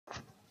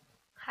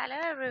Hello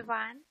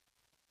everyone.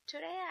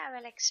 Today I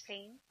will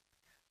explain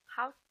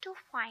how to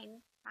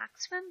find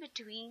maximum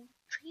between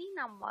three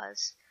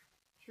numbers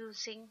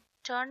using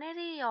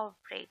ternary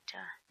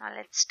operator. Now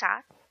let's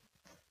start.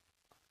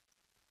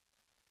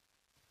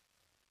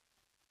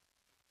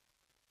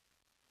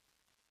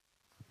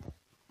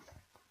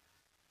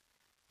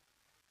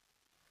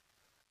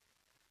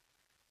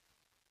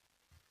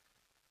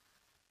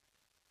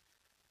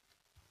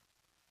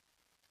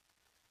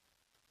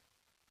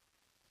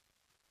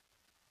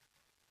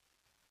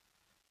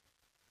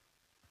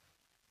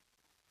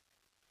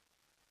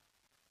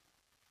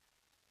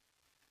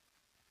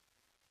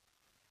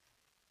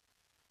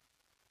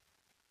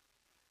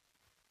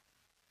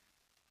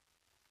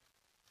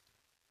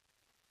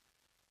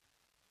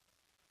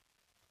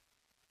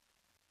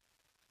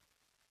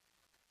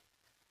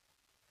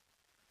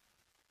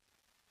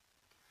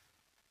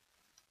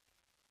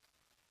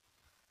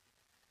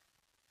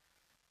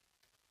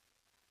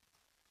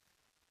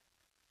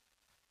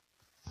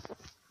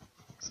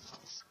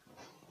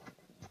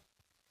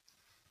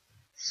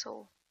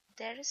 So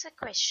there is a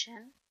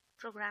question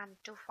programmed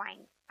to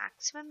find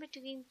maximum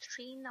between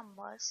three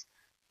numbers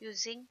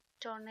using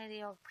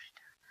ternary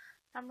operator.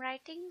 I'm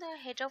writing the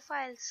header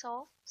files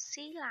of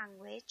C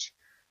language.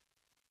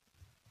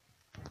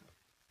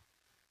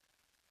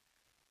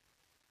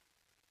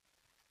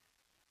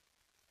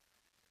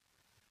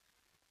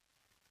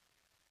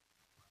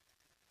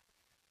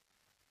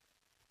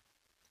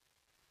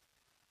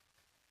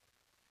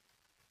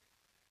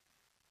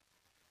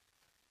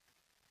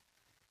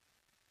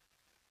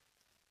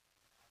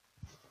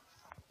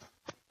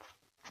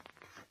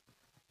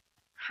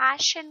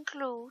 Hash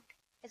include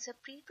is a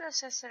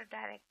preprocessor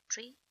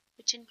directory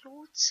which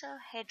includes a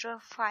header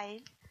file,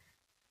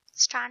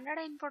 standard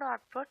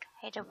input-output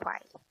header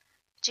file,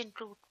 which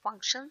include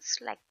functions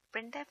like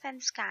printf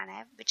and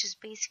scanf, which is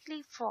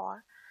basically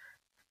for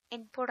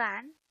input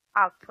and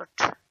output.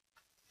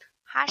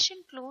 Hash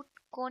include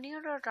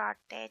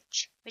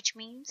conio.h, which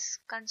means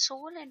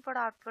console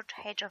input-output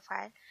header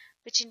file,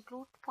 which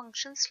include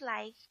functions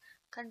like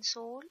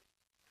console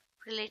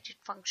related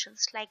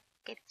functions like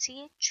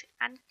getch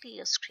and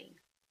clear screen.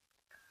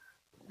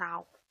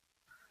 Now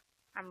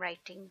I'm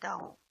writing the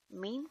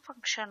main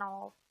function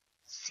of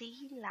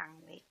C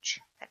language,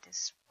 that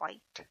is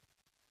void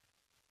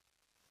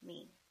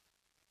main.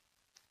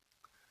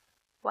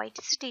 Void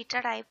is a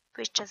data type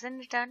which doesn't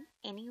return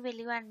any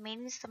value, and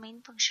main is the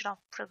main function of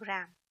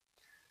program.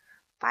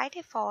 By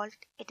default,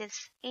 it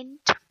is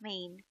int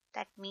main.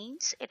 That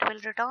means it will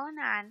return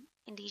an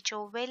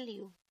integer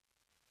value.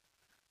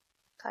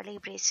 Curly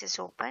braces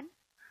open.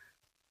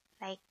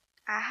 Like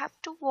I have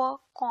to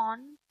work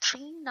on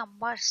three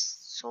numbers.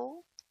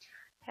 So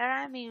here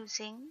I am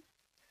using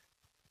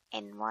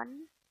n1,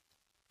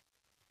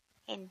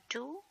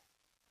 n2,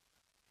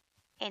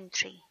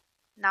 n3.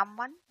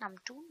 num1,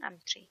 num2,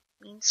 num3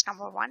 means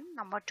number 1,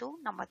 number 2,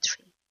 number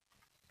 3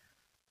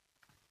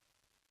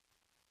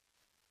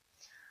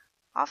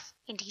 of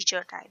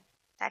integer type,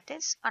 that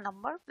is a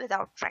number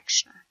without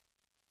fractional.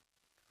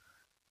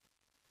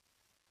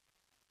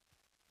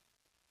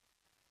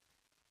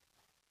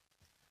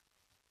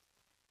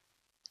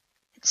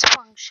 It's a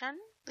function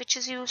which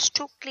is used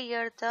to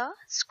clear the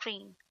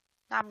screen.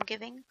 Now I'm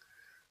giving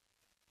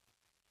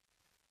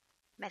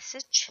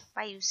message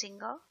by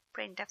using a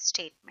printf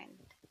statement.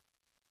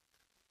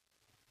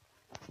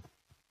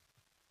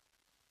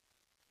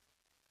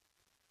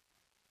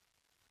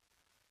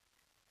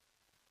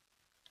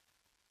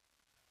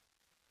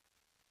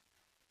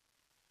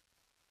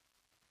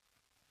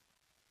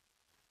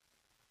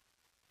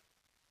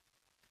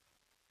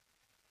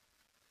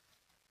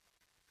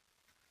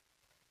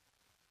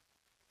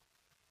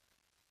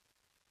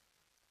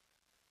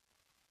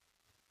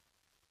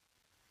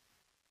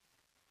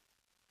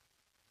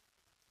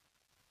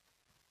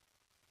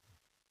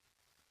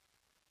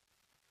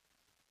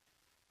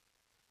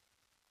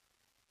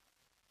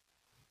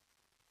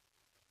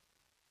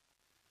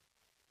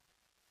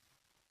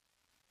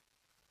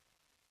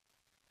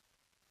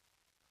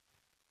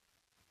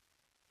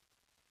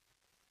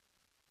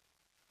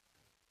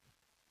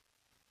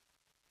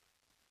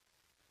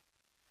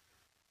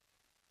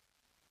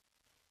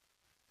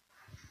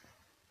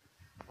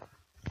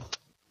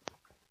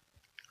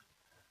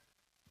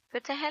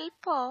 With the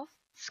help of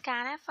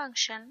scanf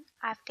function,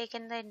 I've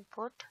taken the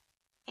input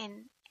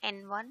in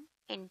n1,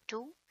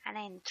 n2 and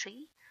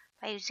n3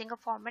 by using a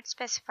format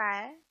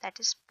specifier, that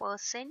is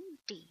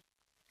 %d.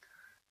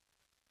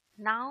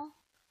 Now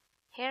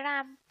here I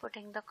am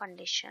putting the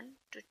condition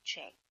to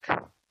check.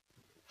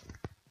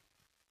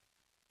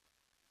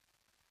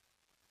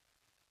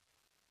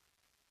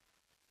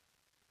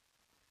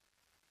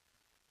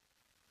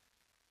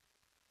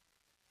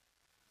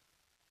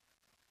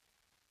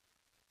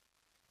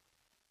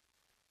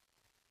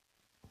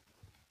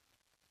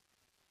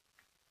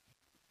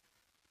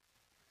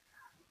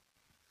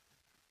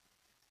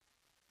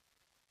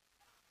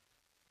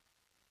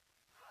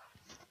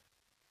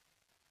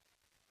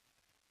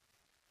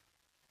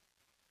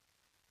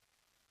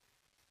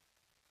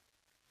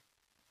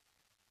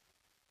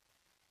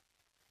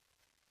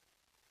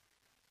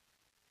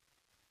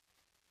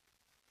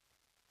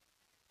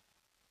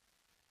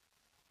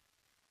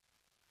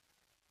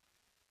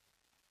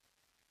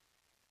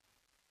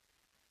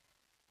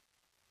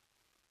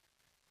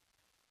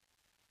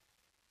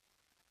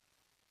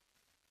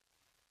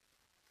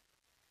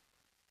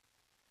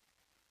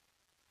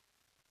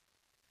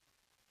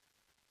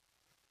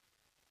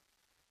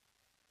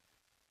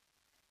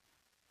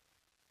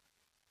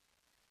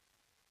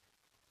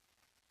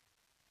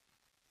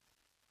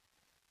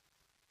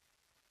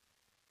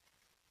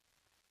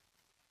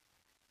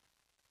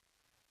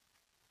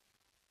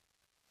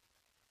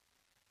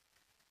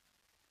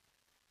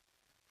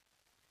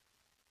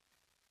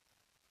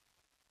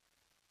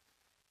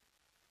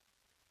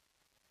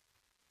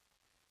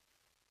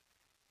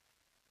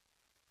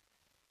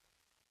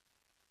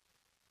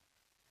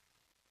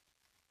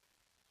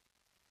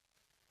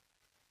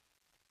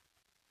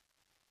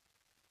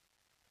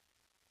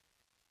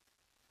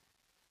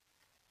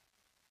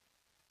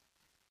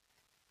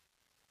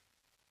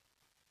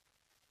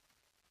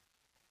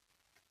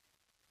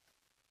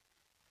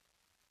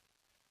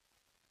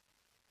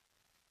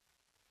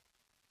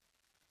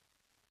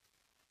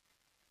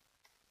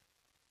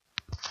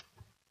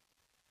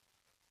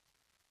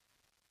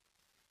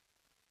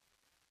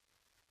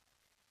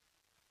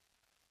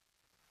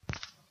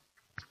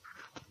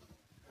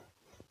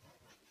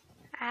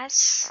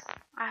 As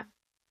I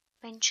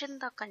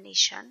mentioned the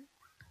condition,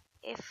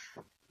 if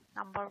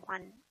number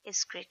 1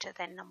 is greater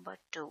than number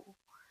 2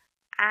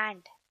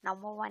 and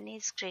number 1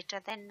 is greater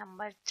than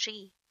number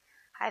 3,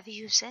 I've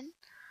used an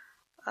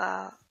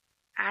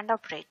AND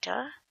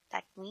operator.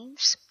 That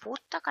means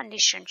both the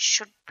conditions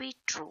should be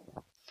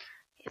true.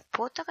 If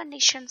both the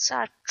conditions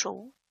are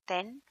true,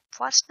 then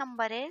first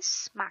number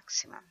is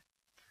maximum.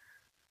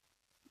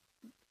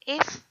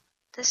 If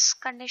this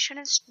condition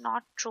is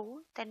not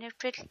true, then it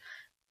will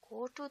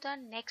go to the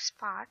next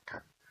part,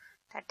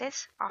 that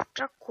is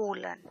after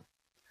colon.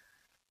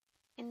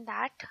 In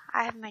that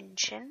I have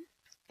mentioned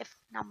if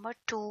number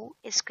 2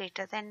 is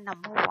greater than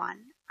number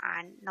 1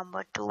 and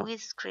number 2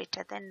 is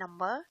greater than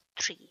number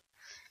 3,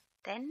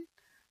 then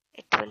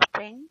it will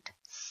print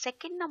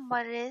second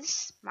number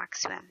is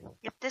maximum.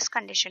 If this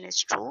condition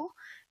is true,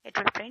 it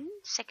will print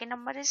second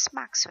number is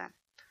maximum.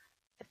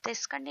 If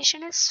this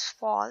condition is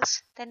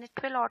false, then it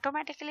will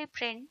automatically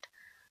print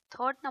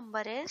third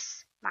number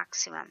is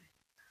maximum.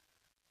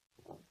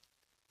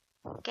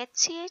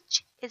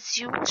 getch is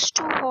used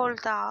to hold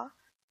the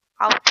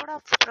output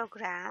of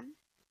program.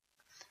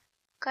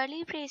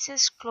 Curly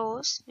braces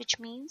close, which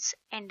means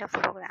end of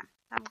program.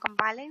 I'm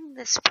compiling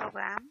this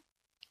program.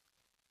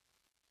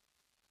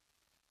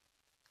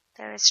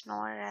 There is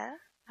no error.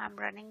 I'm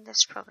running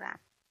this program.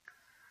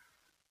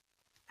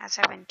 As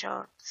I've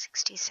entered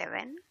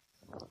 67,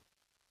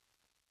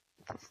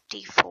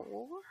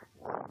 54,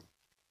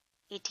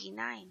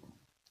 89.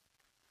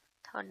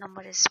 Third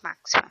number is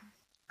maximum.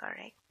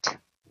 Correct.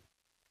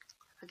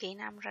 Again,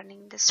 I'm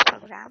running this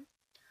program.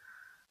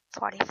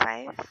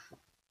 45,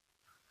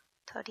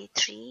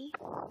 33,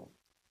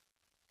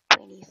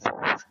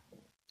 24.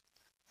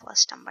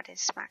 First number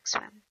is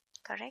maximum.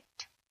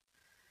 Correct.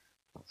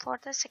 For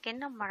the second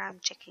number, I'm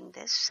checking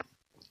this.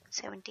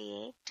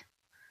 78,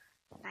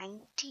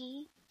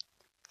 90,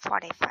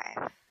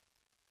 45.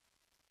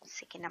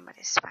 Second number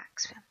is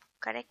maximum.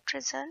 Correct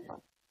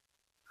result.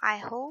 I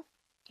hope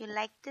you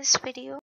like this video.